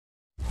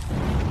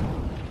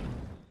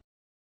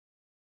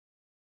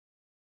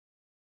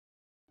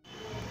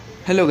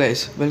Hello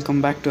guys, welcome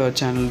back to our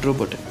channel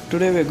Robotech.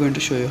 Today we are going to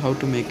show you how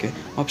to make a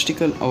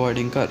obstacle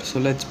avoiding car. So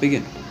let's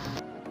begin.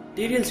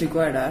 Materials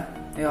required are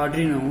a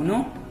Arduino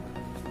Uno,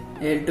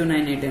 a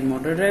L2988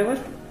 motor driver,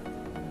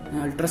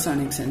 an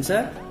ultrasonic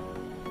sensor,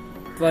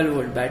 12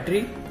 volt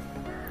battery,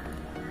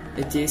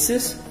 a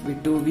chassis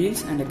with 2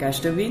 wheels and a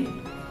caster wheel,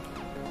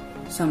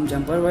 some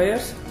jumper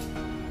wires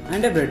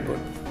and a breadboard.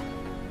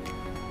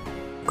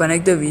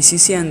 Connect the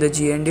VCC and the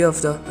GND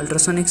of the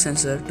ultrasonic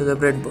sensor to the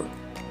breadboard.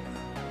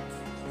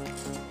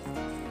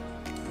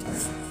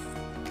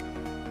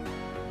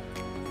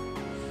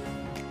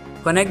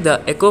 Connect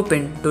the echo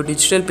pin to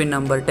digital pin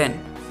number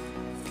 10.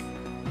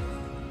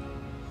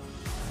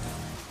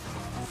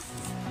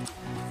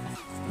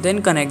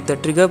 Then connect the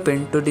trigger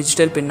pin to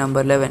digital pin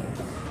number 11.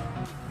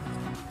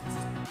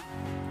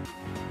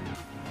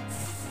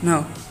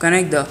 Now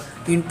connect the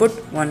input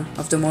 1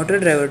 of the motor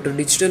driver to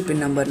digital pin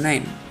number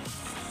 9.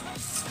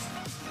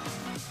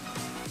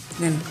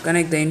 Then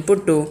connect the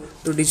input 2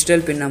 to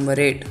digital pin number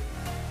 8.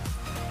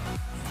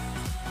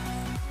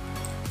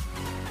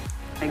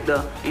 Connect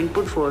the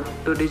input 4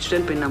 to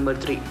digital pin number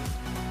 3.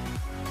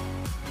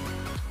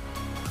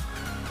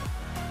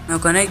 Now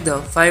connect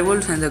the 5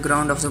 volts and the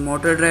ground of the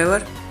motor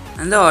driver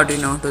and the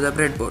Arduino to the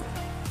breadboard.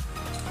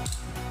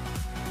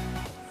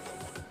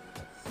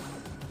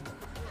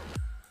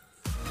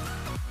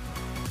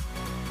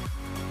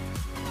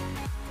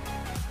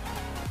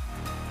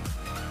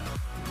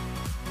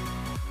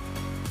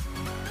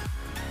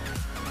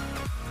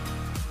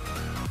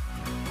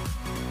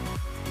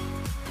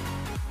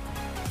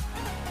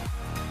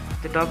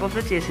 At the top of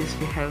the chassis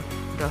we have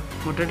the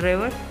motor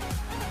driver,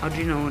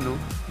 Arduino Uno,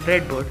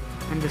 breadboard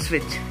and the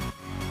switch.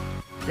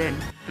 Then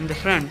in the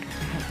front we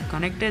have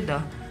connected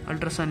the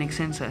ultrasonic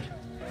sensor.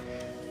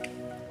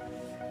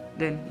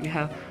 Then we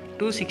have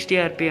two 60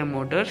 rpm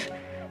motors,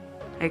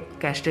 a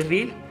caster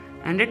wheel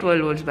and a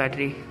 12 volts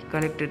battery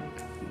connected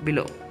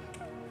below.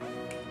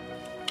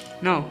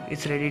 Now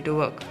it's ready to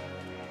work.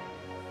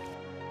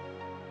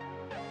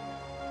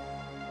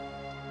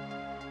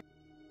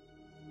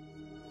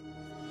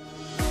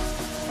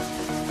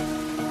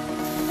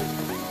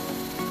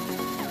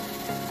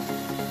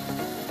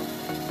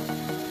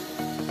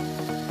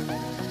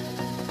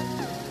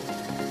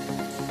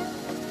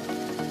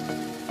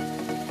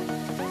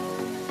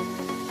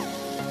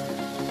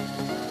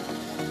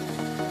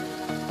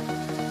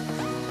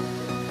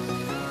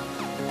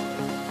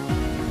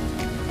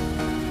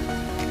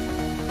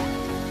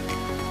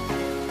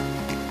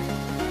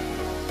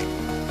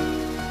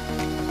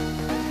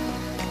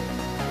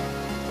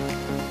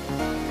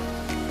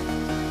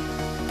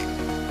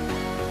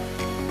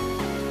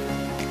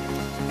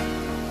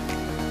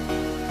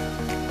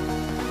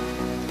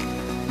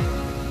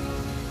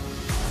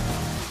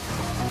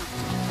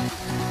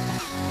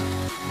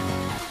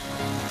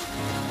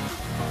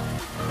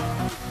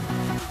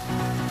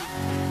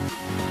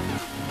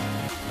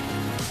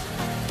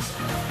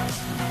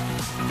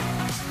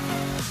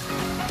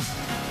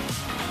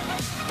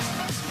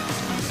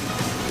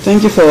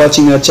 Thank you for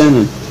watching our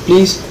channel.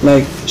 Please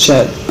like,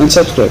 share and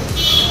subscribe.